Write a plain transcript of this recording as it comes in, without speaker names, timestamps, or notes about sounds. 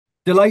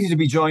Delighted to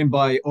be joined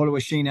by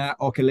Oluwashina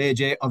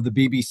Okeleji of the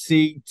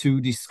BBC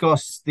to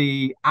discuss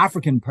the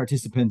African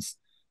participants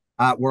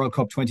at World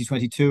Cup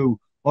 2022.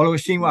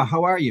 Oluwashina,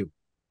 how are you?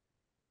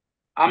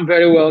 I'm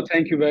very well,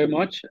 thank you very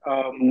much.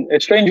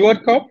 A strange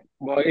World Cup,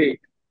 but hey,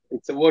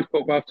 it's a World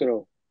Cup after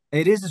all.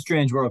 It is a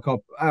strange World Cup.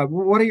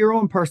 What are your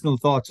own personal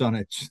thoughts on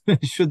it?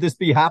 Should this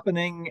be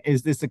happening?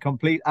 Is this a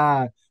complete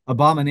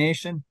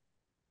abomination?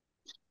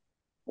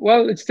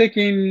 Well, it's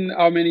taken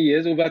how many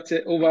years? Over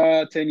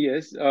 10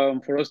 years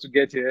for us to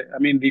get here. I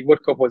mean, the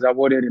World Cup was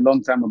awarded a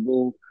long time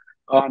ago.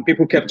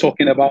 People kept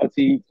talking about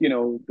it,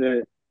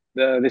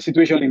 the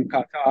situation in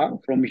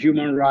Qatar, from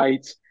human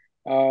rights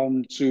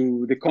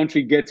to the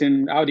country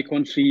getting how the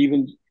country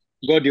even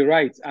got the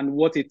rights, and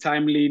what a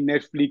timely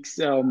Netflix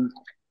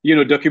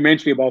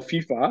documentary about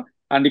FIFA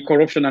and the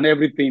corruption and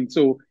everything.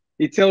 So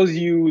it tells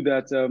you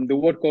that um, the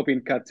World Cup in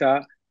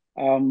Qatar,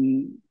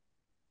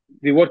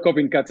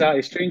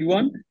 a strange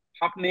one,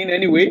 happening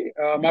anyway,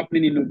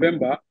 happening in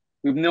November.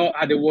 We've not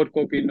had a World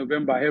Cup in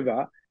November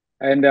ever,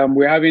 and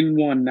we're having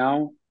one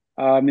now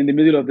in the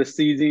middle of the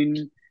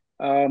season.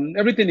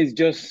 Everything is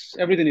just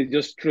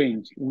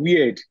strange,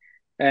 weird,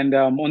 and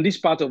on this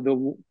part of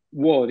the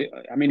world,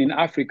 I mean, in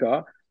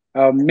Africa,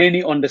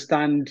 many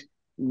understand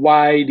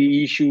why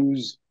the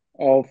issues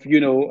of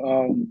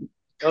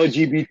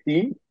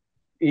LGBT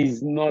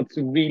is not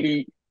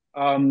really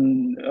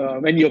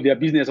any of their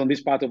business on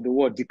this part of the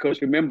world.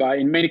 Because remember,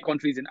 in many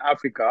countries in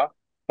Africa,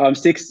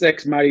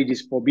 same-sex marriage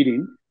is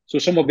forbidden. So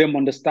some of them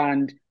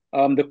understand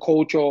the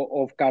culture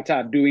of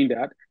Qatar doing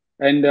that.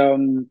 And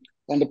on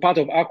the part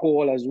of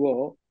alcohol as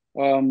well,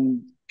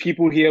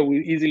 people here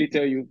will easily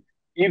tell you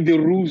if the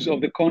rules of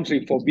the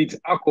country forbids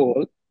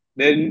alcohol,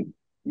 then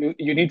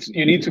you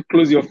need to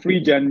close your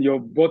fridge and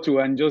your bottle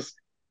and just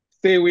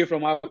stay away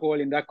from alcohol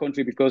in that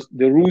country, because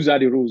the rules are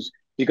the rules.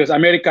 Because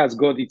America has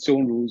got its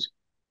own rules,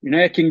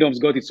 United Kingdom's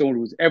got its own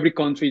rules. Every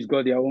country's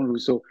got their own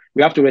rules. So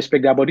we have to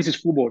respect that. But this is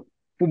football.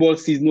 Football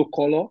sees no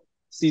color,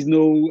 sees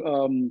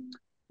no,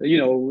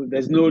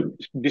 there's no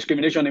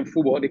discrimination in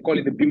football. They call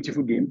it the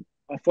beautiful game.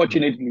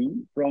 Unfortunately,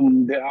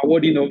 from the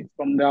awarding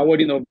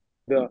of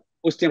the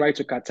hosting right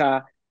to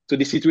Qatar to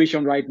the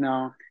situation right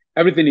now,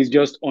 everything is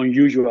just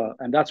unusual.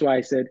 And that's why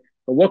I said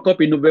the World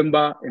Cup in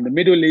November in the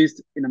Middle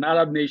East, in an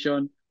Arab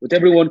nation, with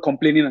everyone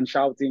complaining and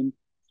shouting,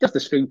 just a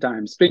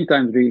springtime.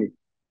 Springtime, really.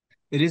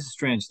 It is a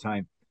strange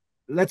time.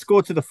 Let's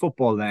go to the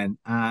football then.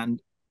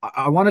 And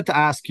I wanted to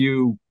ask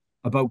you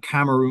about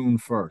Cameroon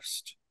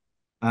first.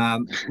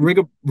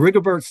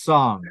 Rigobert's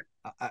song.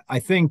 I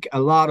think a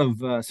lot of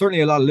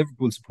certainly a lot of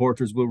Liverpool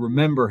supporters will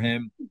remember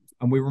him,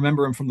 and we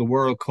remember him from the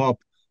World Cup.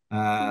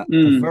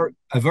 Mm.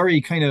 A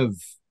very kind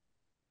of,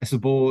 I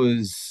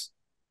suppose,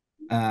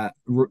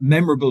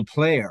 memorable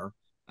player.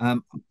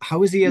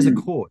 How is he as a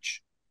Mm.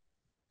 coach?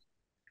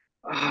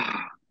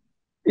 Ah,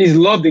 he's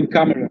loved in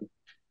Cameroon.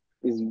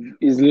 He's,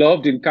 he's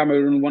loved in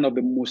Cameroon, one of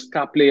the most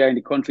star player in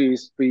the country.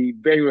 He's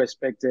very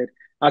respected.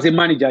 As a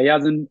manager, he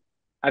hasn't,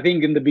 I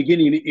think in the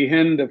beginning, he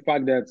earned the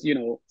fact that,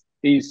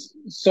 his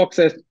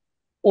success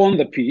on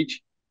the pitch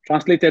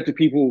translated to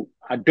people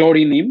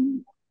adoring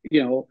him,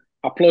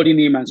 applauding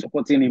him and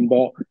supporting him.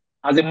 But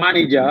as a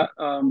manager,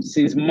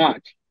 since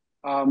March,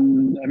 I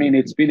mean,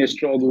 it's been a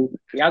struggle.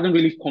 He hasn't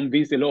really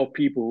convinced a lot of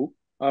people.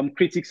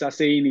 Critics are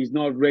saying he's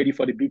not ready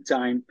for the big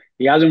time.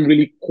 He hasn't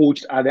really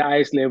coached at the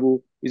highest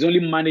level. He's only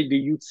managed the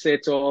youth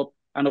setup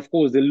and, of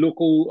course, the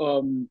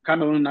local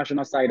Cameroon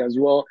national side as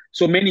well.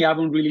 So many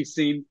haven't really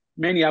seen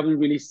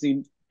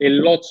a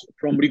lot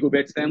from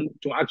Rigobert's team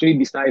to actually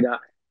decide that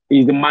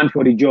he's the man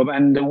for the job.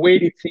 And the way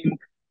the team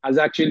has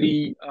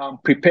actually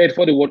prepared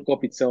for the World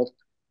Cup itself,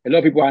 a lot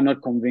of people are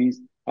not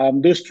convinced.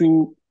 Those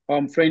two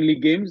friendly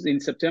games in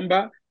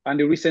September and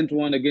the recent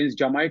one against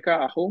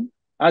Jamaica at home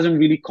hasn't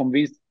really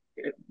convinced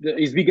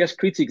his biggest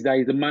critics that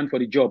he's the man for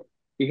the job.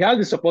 He has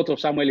the support of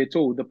Samuel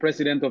Eto'o, the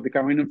president of the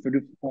Cameroon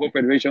Football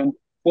Federation,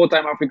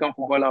 four-time African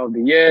Footballer of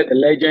the Year, the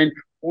legend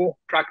who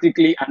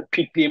practically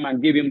unpicked him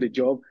and gave him the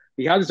job.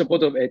 He has the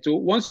support of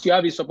Eto'o. Once you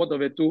have the support of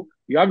Eto'o,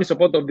 you have the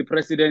support of the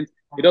president.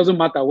 It doesn't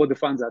matter what the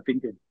fans are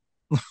thinking.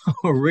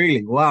 Oh,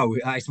 really? Wow.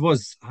 I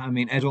suppose, I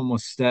mean, Edo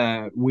must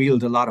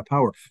wield a lot of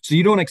power. So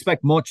you don't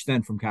expect much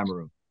then from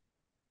Cameroon?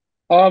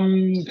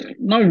 Um,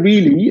 Not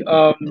really.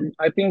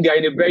 I think they are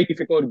in a very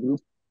difficult group.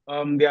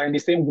 They are in the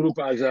same group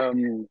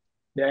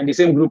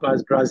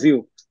as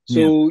Brazil. Yeah.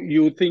 So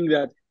you think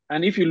that,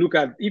 and if you look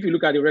at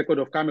the record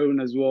of Cameroon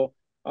as well,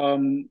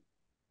 um,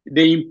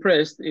 they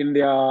impressed in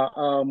their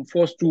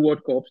first two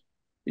World Cups,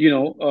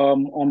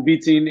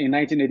 unbeaten in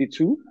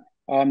 1982,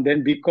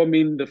 then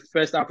becoming the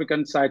first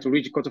African side to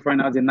reach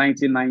quarterfinals in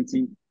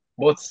 1990.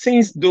 But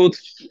since those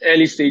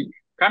early stage,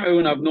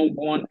 Cameroon have not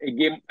won a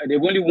game.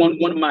 They've only won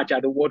one match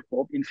at the World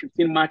Cup in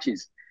 15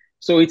 matches.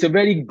 So it's a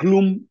very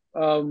gloom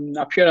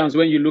appearance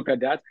when you look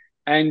at that.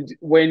 And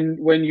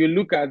when you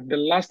look at the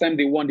last time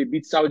they won, they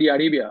beat Saudi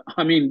Arabia.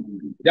 I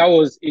mean, that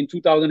was in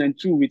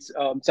 2002 with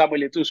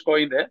Samuel Eto'o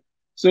scoring there.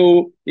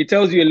 So it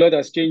tells you a lot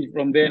has changed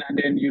from then. And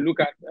then you look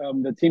at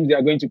the teams they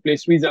are going to play: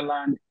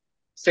 Switzerland,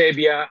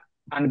 Serbia,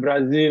 and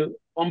Brazil.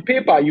 on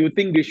paper, you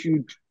think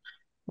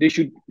they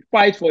should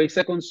fight for a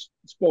second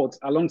spot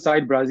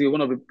alongside Brazil,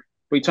 one of the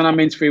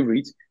pre-tournament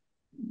favorites.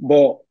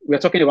 But we're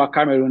talking about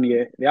Cameroon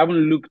here. They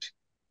haven't looked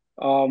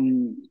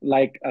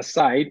like a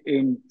side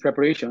in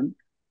preparation.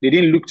 They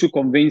didn't look too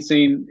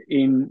convincing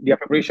in their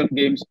preparation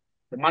games.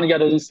 The manager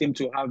doesn't seem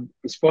to have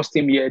his first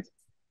team yet.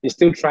 They're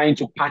still trying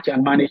to patch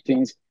and manage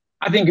things.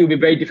 I think it will be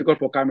very difficult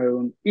for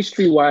Cameroon.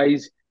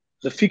 History-wise,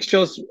 the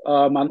fixtures,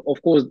 and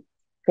of course,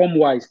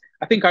 form-wise,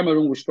 I think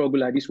Cameroon will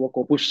struggle at this World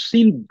Cup. We've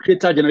seen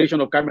greater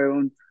generation of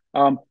Cameroon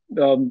um,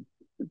 um,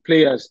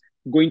 players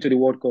going to the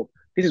World Cup.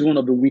 This is one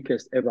of the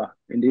weakest ever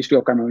in the history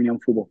of Cameroonian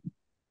football.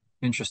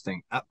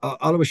 Interesting.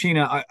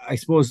 Oluwashina, I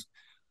suppose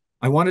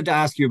I wanted to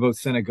ask you about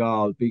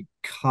Senegal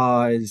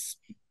because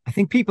I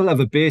think people have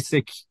a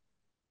basic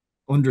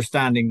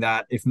understanding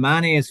that if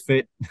Mane is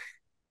fit,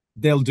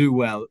 they'll do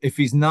well. If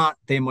he's not,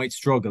 they might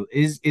struggle.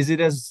 Is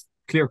it as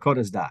clear cut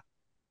as that?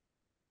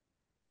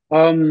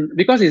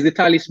 Because he's the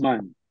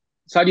talisman.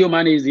 Sadio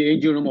Mane is the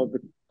engine room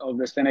of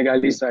the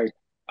Senegalese side.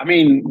 I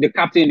mean, the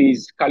captain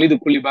is Khalidou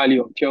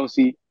Koulibaly of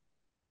Chelsea.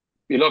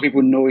 A lot of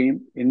people know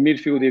him. In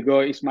midfield, they've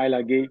got Ismail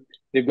Agay.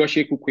 They've got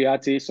Sheku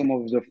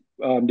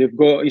Kouyaté. They've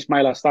got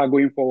Ismail Assar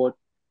going forward.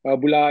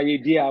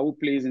 Boulaye Dia, who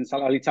plays in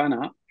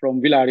Salernitana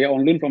from Villarreal,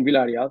 on loan from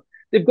Villarreal.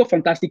 They've got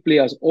fantastic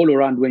players all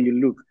around when you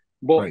look.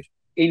 But Right.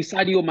 in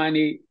Sadio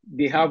Mane,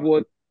 they have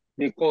what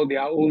they call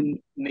their own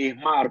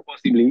Neymar,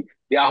 possibly,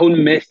 their own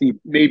Messi,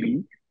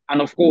 maybe.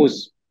 And of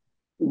course,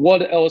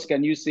 what else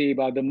can you say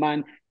about the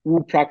man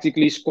who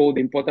practically scored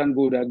the important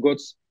goal that got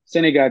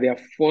Senegal their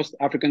first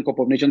African Cup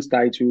of Nations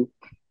title?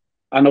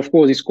 And of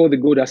course, he scored the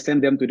goal that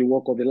sent them to the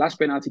World Cup, the last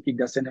penalty kick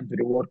that sent them to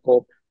the World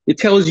Cup. It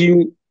tells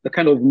you the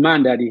kind of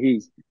man that he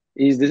is.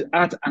 He is the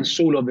heart and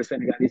soul of the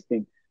Senegalese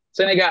team.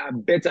 Senegal are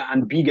better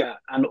and bigger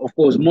and, of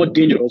course, more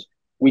dangerous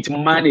with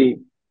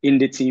Mane in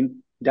the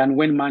team than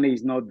when Mane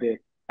is not there.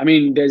 I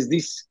mean, there's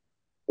this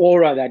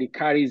aura that he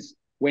carries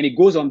when he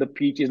goes on the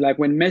pitch. It's like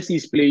when Messi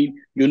is playing,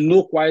 you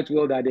know quite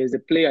well that there's a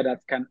player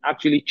that can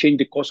actually change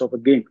the course of a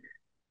game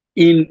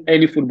in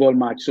any football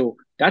match. So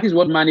that is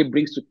what Mane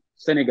brings to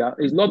Senegal.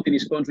 He's loved in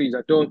his country. He's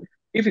told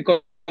if he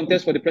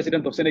contests for the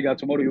president of Senegal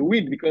tomorrow, you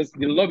win because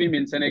they love him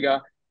in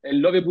Senegal, a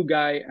lovable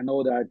guy and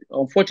all that.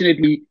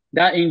 Unfortunately,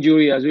 that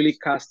injury has really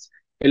cast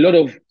a lot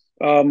of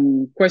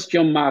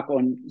question mark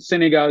on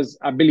Senegal's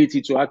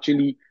ability to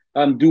actually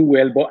do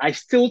well. But I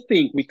still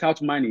think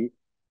without Mane,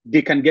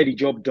 they can get the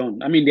job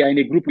done. I mean, they are in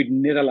a group with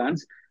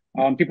Netherlands.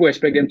 People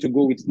expect them to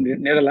go with the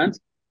Netherlands.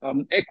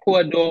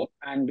 Ecuador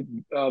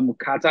and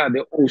Qatar,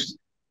 the hosts.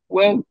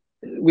 Well,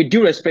 with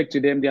due respect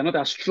to them, they are not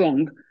as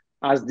strong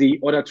as the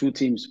other two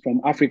teams from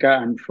Africa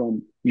and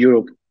from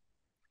Europe.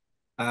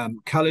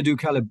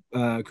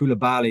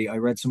 Koulibaly, I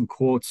read some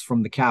quotes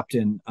from the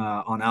captain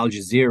on Al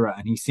Jazeera,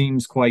 and he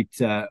seems quite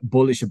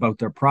bullish about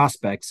their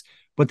prospects,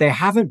 but they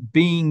haven't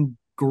been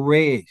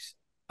great.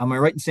 Am I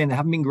right in saying they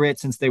haven't been great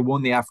since they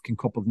won the African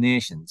Cup of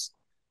Nations?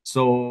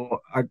 So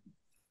are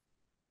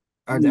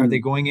they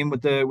going in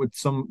with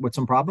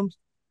some problems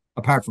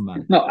apart from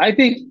that? No, I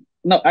think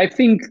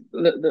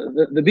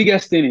the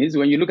biggest thing is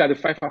when you look at the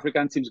five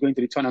African teams going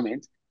to the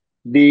tournament,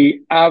 they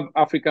have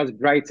Africa's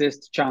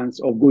brightest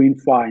chance of going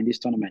far in this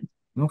tournament.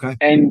 Okay.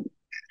 And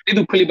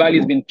Seydou Koulibaly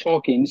has been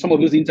talking. Some of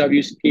those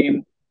interviews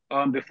came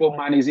before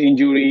Mane's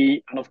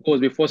injury, and of course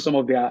before some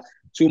of their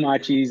two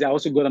matches. I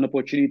also got an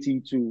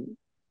opportunity to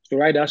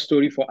write that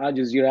story for Al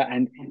Jazeera,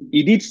 and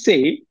he did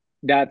say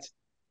that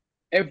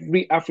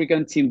every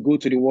African team go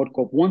to the World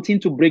Cup wanting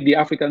to break the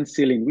African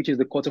ceiling, which is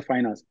the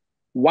quarterfinals.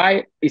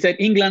 Why? He said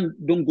England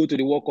don't go to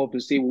the World Cup to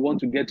say we want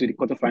to get to the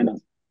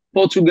quarterfinals.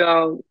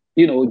 Portugal,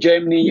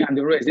 Germany and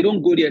the rest, they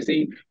don't go there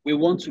saying we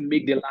want to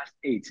make the last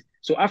eight.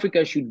 So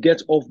Africa should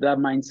get off that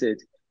mindset.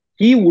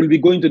 He will be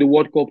going to the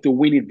World Cup to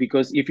win it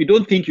because if you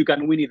don't think you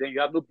can win it, then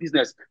you have no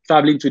business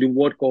traveling to the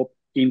World Cup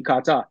in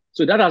Qatar.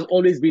 So that has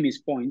always been his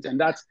point, and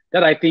that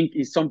I think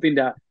is something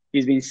that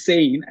he's been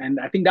saying, and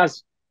I think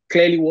that's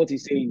clearly what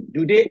he's saying.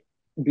 Do they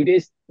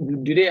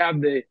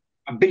have the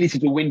ability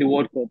to win the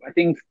World Cup? I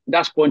think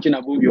that's punching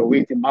above your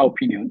weight, in my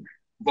opinion.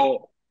 But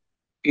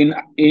in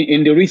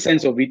the real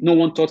sense of it, no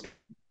one thought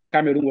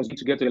Cameroon was going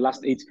to get to the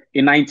last eight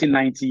in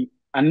 1990,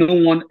 and no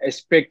one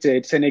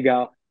expected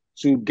Senegal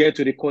to get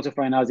to the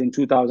quarterfinals in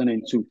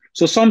 2002.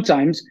 So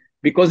sometimes,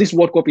 because this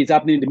World Cup is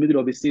happening in the middle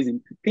of the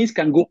season, things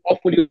can go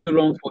awfully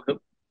wrong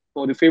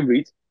for the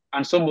favorites,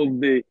 and some of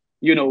the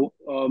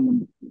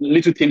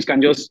little teams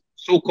can just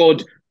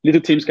so-called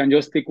little teams can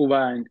just take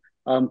over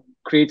and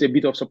create a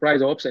bit of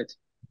surprise or upset.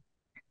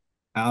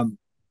 I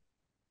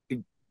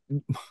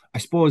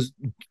suppose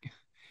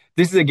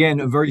this is again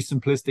a very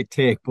simplistic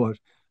take, but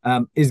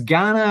is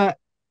Ghana,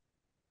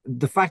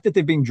 the fact that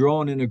they've been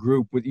drawn in a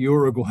group with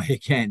Uruguay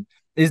again,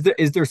 is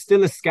there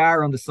still a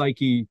scar on the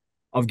psyche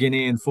of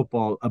Ghanaian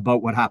football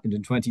about what happened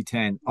in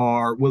 2010,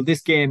 or will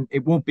this game,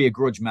 it won't be a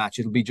grudge match,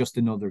 it'll be just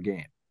another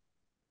game?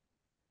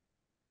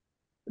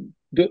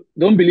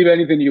 Don't believe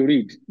anything you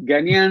read.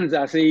 Ghanaians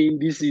are saying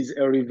this is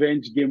a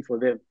revenge game for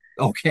them.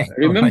 Okay.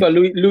 Remember,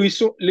 right.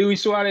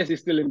 Luis Suarez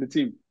is still in the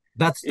team. If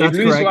That's Luis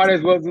correct.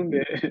 Suarez wasn't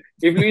there,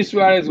 if Luis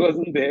Suarez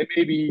wasn't there,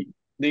 maybe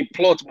the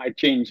plot might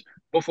change.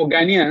 But for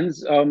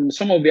Ghanaians,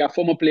 some of their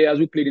former players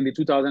who played in the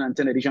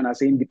 2010 edition are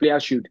saying the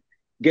players should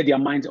get their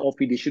minds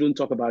off it. They shouldn't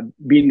talk about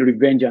being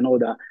revenge and all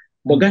that.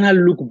 But Mm. Ghana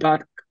look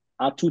back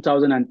at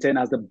 2010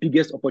 as the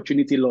biggest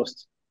opportunity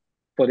lost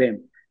for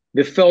them.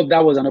 They felt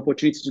that was an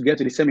opportunity to get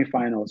to the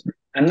semi-finals.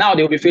 And now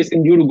they'll be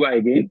facing Uruguay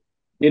again.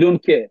 They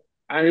don't care.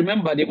 And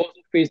remember, they've also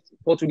faced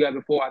Portugal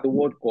before at the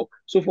World Cup.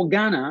 So for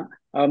Ghana,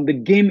 the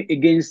game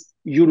against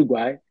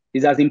Uruguay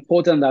is as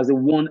important as the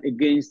one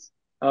against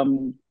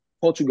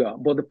Portugal.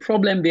 But the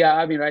problem they are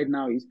having right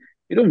now is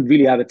they don't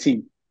really have a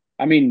team.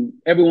 I mean,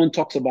 everyone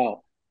talks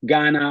about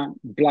Ghana,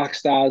 Black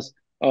Stars.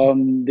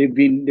 They've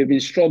been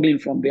struggling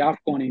from the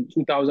AFCON in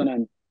 2000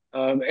 and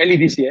early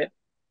this year,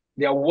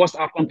 their worst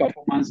AFCON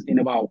performance in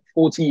about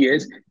 40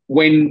 years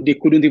when they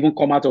couldn't even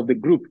come out of the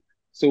group.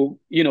 So,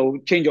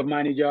 change of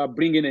manager,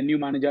 bring in a new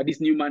manager. This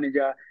new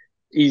manager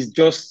is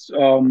just, a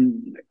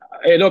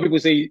lot of people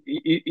say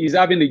he's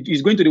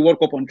going to the World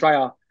Cup on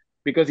trial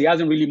because he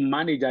hasn't really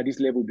managed at this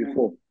level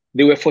before.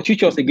 They were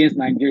fortuitous against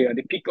Nigeria.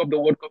 They picked up the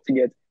World Cup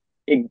ticket,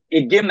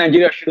 a game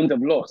Nigeria shouldn't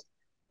have lost.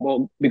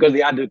 Well, because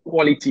they had the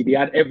quality, they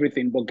had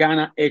everything, but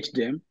Ghana edged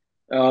them.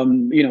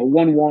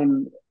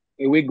 1-1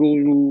 away goal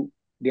rule,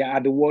 they are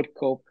at the World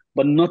Cup,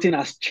 but nothing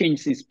has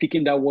changed since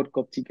picking that World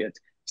Cup ticket.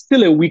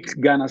 Still a weak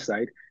Ghana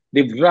side.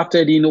 They've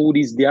drafted in all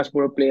these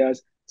diaspora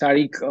players.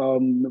 Tariq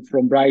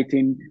from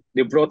Brighton.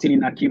 They brought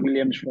in Iñaki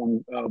Williams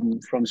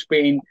from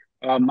Spain,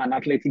 and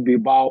Athletic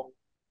Bilbao.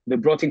 They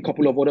brought in a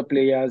couple of other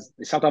players.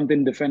 The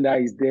Southampton defender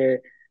is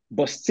there,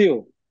 but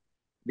still,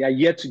 they are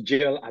yet to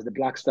gel as the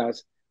Black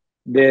Stars.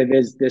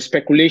 There's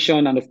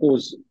speculation, and of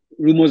course,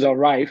 rumors are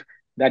rife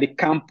that the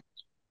camp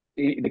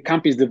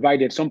is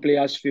divided. Some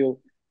players feel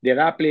there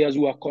are players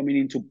who are coming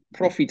in to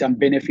profit and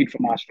benefit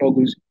from our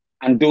struggles,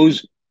 and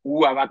those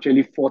who have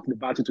actually fought the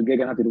battle to get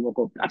Ghana to the World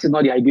Cup. That is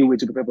not the ideal way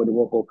to prepare for the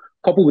World Cup.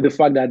 Coupled with the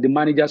fact that the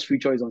manager's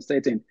future is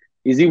uncertain.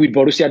 Is he with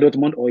Borussia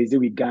Dortmund or is he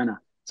with Ghana?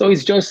 So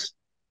it's just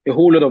a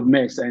whole lot of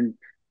mess, and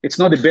it's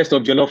not the best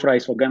of jollof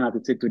rice for Ghana to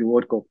take to the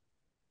World Cup.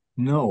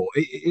 No,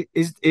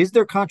 is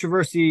there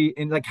controversy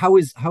in like how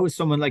is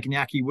someone like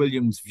Iñaki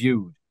Williams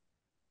viewed?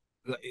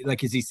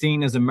 Like, is he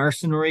seen as a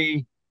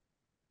mercenary?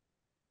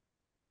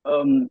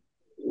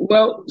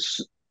 Well,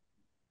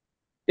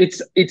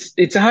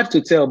 it's hard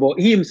to tell, but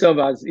he himself,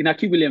 as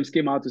Inaki Williams,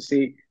 came out to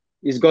say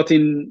he's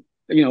gotten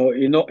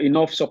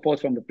enough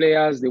support from the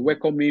players. They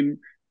welcome him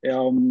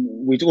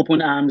with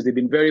open arms. They've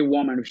been very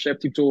warm and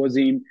receptive towards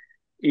him.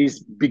 He's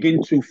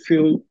beginning to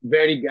feel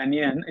very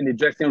Ghanaian in the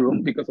dressing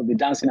room because of the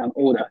dancing and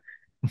all that.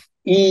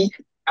 He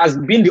has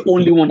been the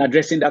only one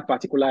addressing that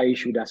particular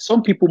issue. That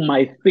some people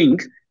might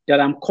think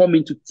that I'm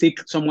coming to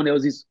take someone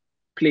else's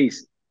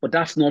place, but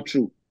that's not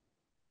true.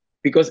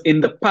 Because in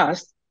the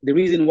past, the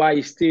reason why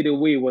he stayed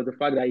away was the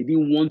fact that he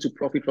didn't want to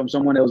profit from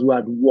someone else who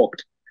had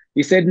worked.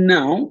 He said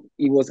now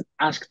he was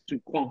asked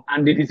to come,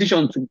 and the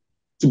decision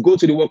to go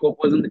to the World Cup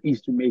wasn't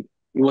easy to make.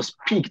 He was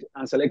picked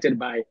and selected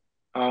by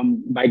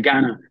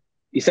Ghana.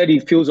 He said he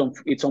feels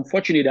it's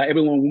unfortunate that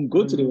everyone won't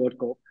go to the World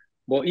Cup,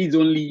 but he's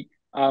only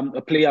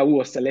a player who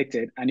was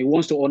selected, and he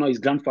wants to honor his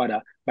grandfather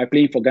by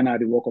playing for Ghana at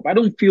the World Cup. I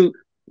don't feel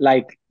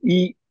like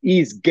he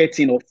is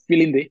getting or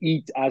feeling the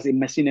heat as a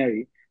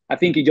mercenary. I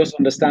think he just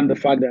understands the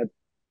fact that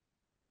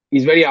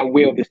he's very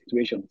aware of the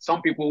situation.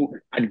 Some people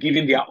are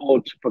giving their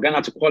all for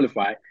Ghana to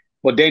qualify,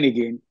 but then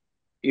again,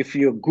 if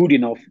you're good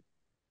enough,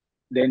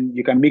 then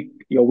you can make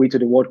your way to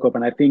the World Cup.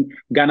 And I think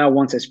Ghana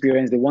wants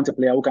experience. They want a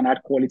player who can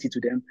add quality to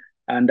them,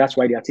 and that's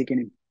why they are taking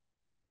him.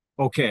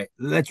 Okay,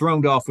 let's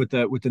round off with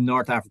the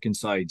North African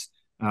sides.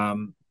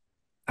 Um,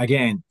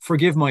 Again,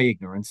 forgive my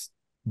ignorance,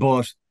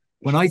 but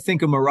when I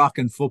think of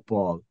Moroccan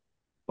football,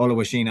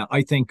 Oluwashina,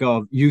 I think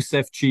of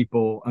Youssef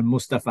Chipo and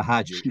Mustafa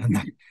Hadji. And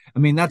I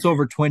mean, that's well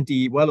over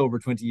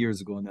 20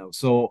 years ago now.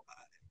 So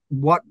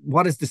what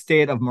is the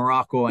state of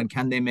Morocco and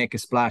can they make a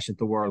splash at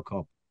the World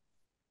Cup?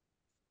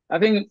 I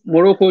think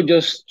Morocco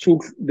just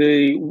took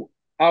the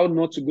how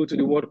not to go to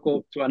the World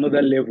Cup to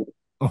another level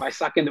Oh, by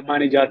sacking the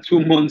manager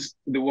 2 months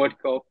to the World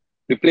Cup,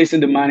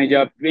 replacing the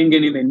manager,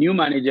 bringing in a new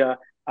manager,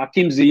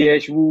 Hakim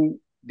Ziyech, who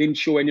didn't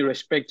show any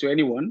respect to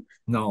anyone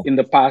no. in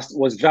the past,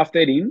 was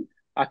drafted in.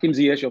 Hakim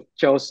Ziyech of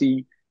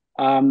Chelsea.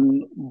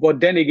 But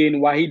then again,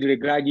 Wahid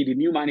Regragui, the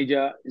new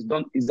manager,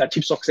 is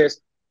achieved success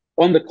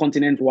on the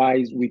continent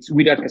wise with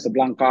Wydad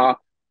Casablanca.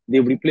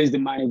 They've replaced the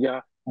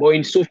manager. But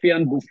in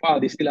Sofiane Boufal,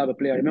 they still have a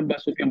player. Remember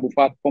Sofiane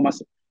Boufal, former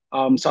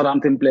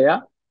Southampton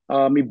player?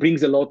 He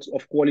brings a lot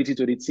of quality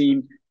to the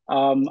team.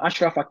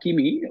 Ashraf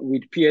Hakimi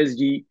with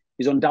PSG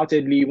is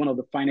undoubtedly one of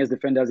the finest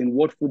defenders in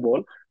world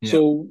football. Yeah.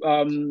 So,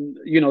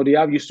 they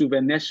have Yusuf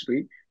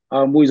Nesri,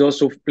 who is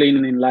also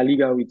playing in La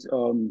Liga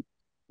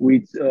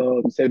with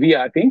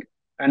Sevilla, I think.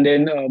 And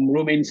then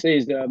Romain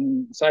says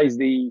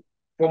the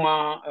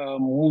former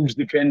Wolves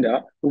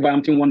defender,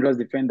 Wolverhampton Wanderers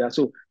defender.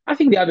 So I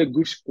think they have a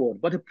good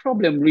squad. But the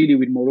problem really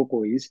with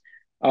Morocco is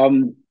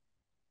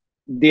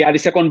they are the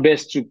second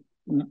best to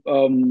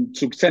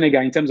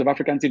Senegal in terms of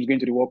African teams going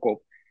to the World Cup.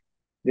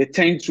 they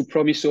tend to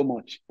promise so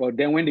much, but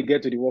then when they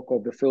get to the World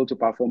Cup, they fail to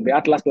perform. The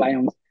Atlas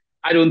Lions,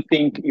 I don't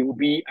think it will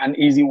be an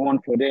easy one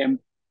for them.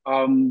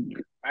 Um,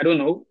 I don't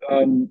know.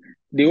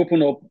 They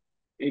open up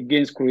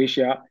against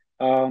Croatia,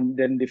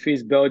 then they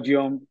face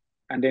Belgium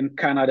and then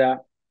Canada.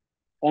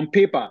 On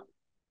paper,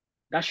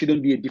 that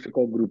shouldn't be a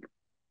difficult group.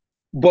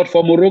 But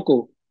for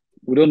Morocco,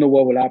 we don't know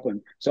what will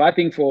happen. So I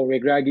think for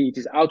Regragui, it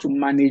is how to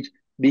manage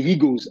the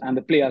egos and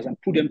the players and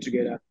put them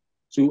together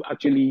to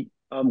actually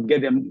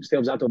get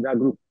themselves out of that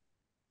group.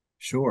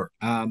 Sure.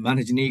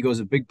 Managing ego is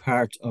a big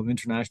part of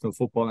international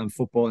football and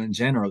football in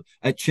general.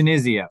 At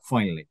Tunisia,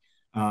 finally.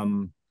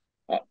 Um,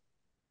 Uh,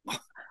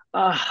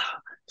 uh,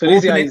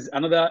 Tunisia opening, is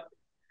another.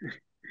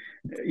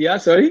 Yeah,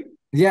 sorry.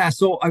 yeah,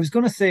 so I was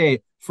going to say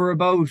for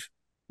about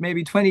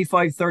maybe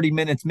 25, 30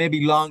 minutes,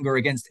 maybe longer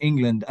against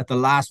England at the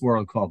last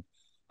World Cup,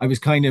 I was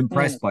kind of Hmm.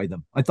 impressed by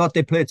them. I thought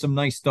they played some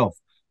nice stuff.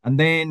 And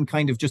then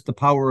kind of just the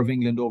power of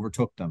England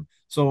overtook them.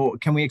 So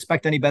can we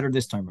expect any better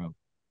this time around?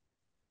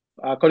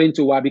 According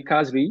to Wabi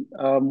Kazri,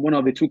 one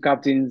of the two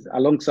captains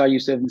alongside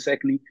Youssef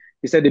Nsekni,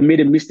 he said they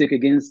made a mistake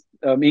against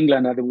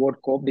England at the World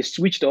Cup. They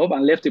switched up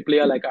and left a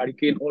player like Harry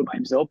Kane all by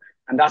himself,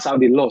 and that's how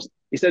they lost.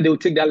 He said they will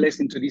take that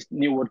lesson to this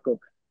new World Cup.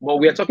 But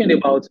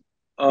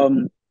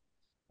um,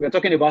 we're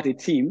talking about a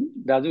team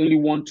that's only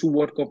won two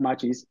World Cup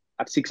matches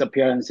at six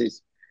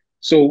appearances.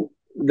 So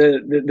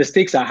the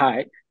stakes are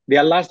high.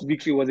 Their last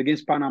victory was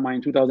against Panama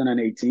in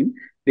 2018.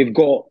 They've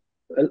got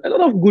a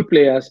lot of good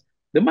players.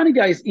 The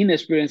manager is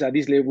inexperienced at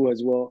this level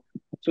as well.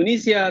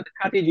 Tunisia, the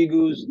Carthage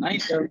Eagles,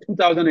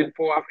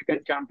 2004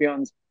 African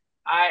champions.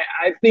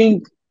 I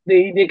think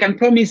they can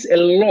promise a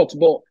lot,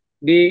 but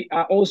they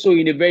are also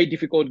in a very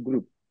difficult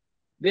group.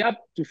 They have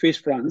to face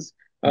France,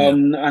 Yeah.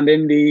 and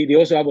then they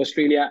also have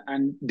Australia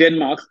and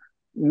Denmark,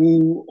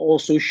 who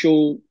also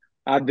show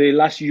at the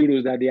last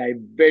Euros that they are a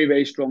very,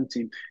 very strong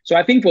team. So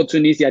I think for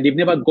Tunisia, they've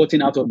never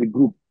gotten out of the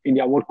group in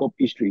their World Cup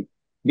history.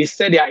 They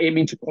said they are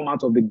aiming to come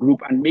out of the group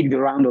and make the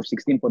round of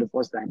 16 for the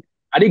first time.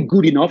 Are they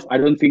good enough? I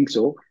don't think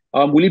so.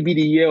 Will it be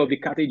the year of the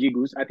Carthage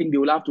Eagles? I think they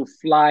will have to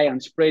fly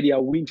and spread their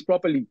wings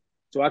properly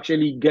to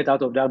actually get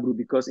out of that group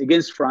because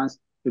against France,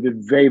 it will be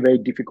very, very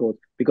difficult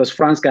because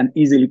France can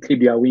easily clip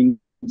their wings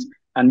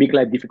and make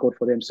life difficult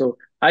for them. So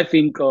I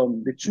think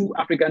the two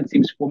African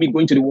teams for me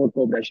going to the World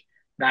Cup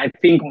that I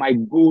think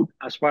might go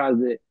as far as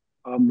the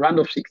round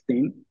of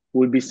 16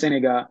 will be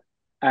Senegal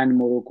and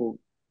Morocco.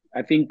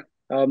 I think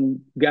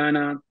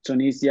Ghana,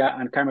 Tunisia,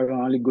 and Cameroon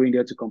are only going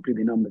there to complete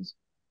the numbers.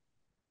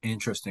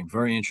 Interesting.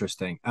 Very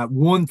interesting.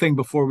 One thing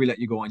before we let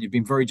you go on, you've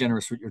been very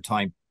generous with your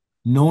time.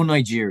 No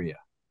Nigeria,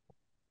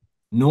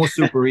 no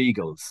Super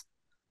Eagles.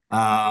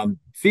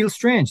 Feels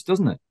strange,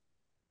 doesn't it?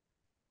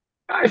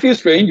 I feel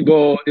strange,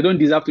 but they don't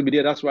deserve to be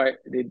there. That's why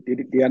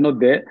they are not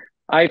there.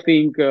 I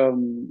think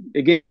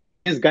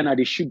against Ghana,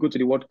 they should go to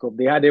the World Cup.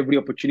 They had every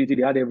opportunity,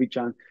 they had every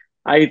chance.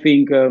 I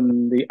think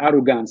the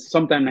arrogance,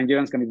 sometimes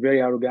Nigerians can be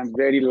very arrogant,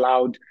 very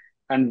loud,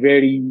 and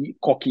very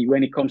cocky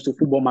when it comes to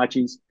football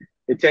matches.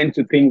 They tend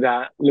to think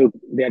that, look,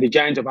 they are the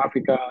giants of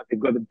Africa. They've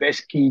got the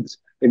best kids,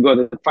 they've got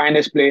the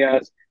finest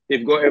players,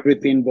 they've got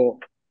everything. But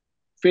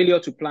failure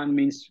to plan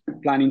means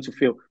planning to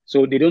fail.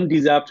 So they don't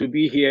deserve to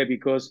be here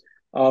because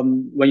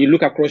when you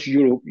look across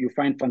Europe, you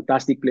find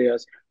fantastic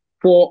players.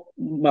 Poor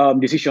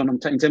decision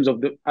in terms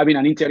of having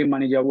an interim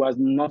manager who has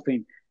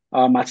nothing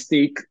at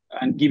stake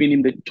and giving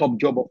him the top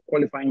job of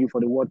qualifying you for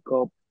the World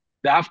Cup.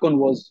 The AFCON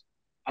was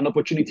an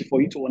opportunity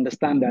for you to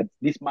understand that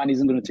this man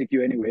isn't going to take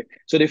you anywhere.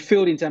 So they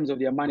failed in terms of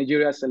their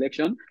managerial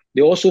selection.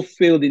 They also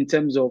failed in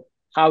terms of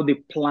how they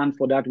planned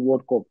for that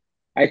World Cup.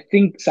 I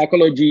think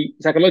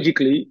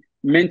psychologically,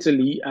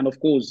 mentally, and of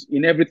course,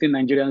 in everything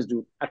Nigerians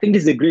do, I think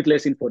this is a great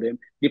lesson for them.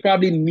 They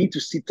probably need to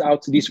sit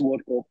out this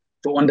World Cup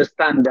to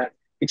understand that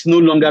it's no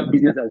longer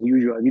business as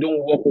usual. You don't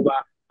walk over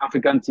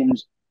African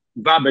teams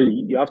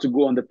verbally. You have to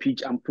go on the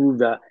pitch and prove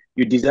that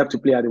you deserve to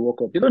play at the World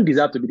Cup. They don't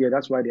deserve to be there.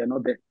 That's why they are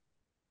not there.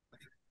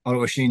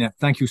 Oluwashina,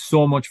 thank you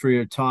so much for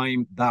your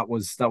time. That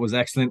was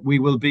excellent. We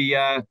will be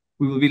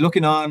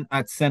looking on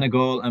at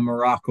Senegal and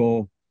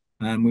Morocco,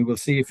 and we will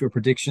see if your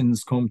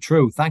predictions come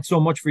true. Thanks so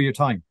much for your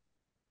time.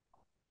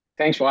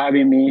 Thanks for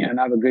having me and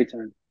have a great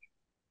time.